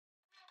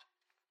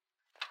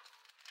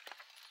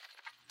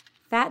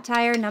Fat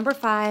Tire number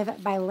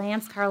 5 by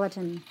Lance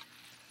Carleton.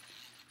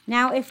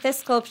 Now, if this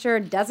sculpture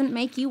doesn't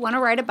make you want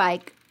to ride a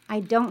bike, I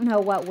don't know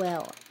what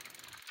will.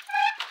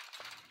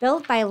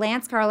 Built by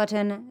Lance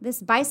Carleton,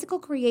 this bicycle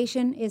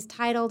creation is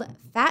titled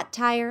Fat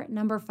Tire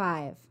number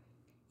 5.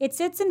 It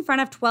sits in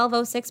front of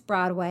 1206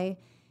 Broadway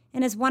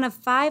and is one of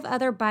 5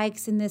 other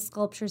bikes in this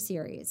sculpture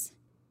series.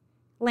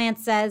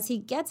 Lance says he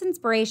gets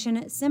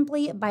inspiration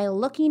simply by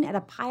looking at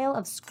a pile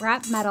of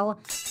scrap metal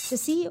to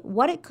see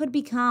what it could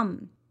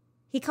become.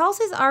 He calls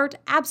his art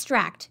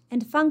abstract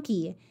and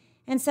funky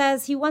and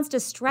says he wants to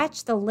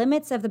stretch the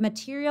limits of the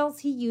materials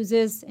he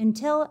uses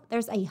until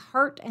there's a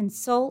heart and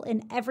soul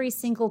in every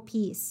single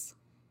piece.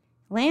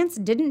 Lance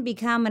didn't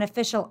become an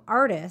official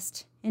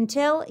artist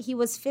until he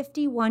was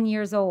 51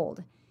 years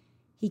old.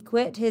 He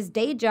quit his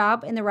day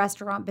job in the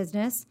restaurant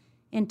business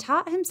and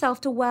taught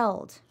himself to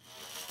weld.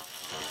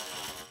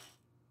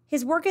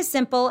 His work is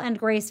simple and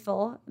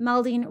graceful,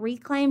 melding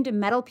reclaimed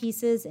metal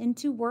pieces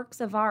into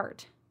works of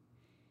art.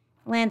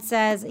 Lance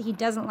says he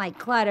doesn't like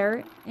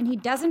clutter, and he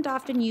doesn't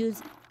often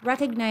use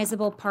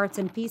recognizable parts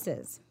and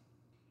pieces.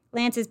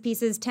 Lance's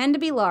pieces tend to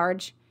be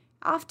large,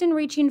 often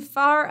reaching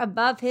far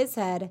above his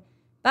head,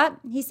 but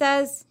he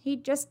says he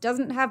just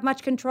doesn't have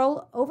much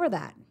control over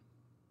that.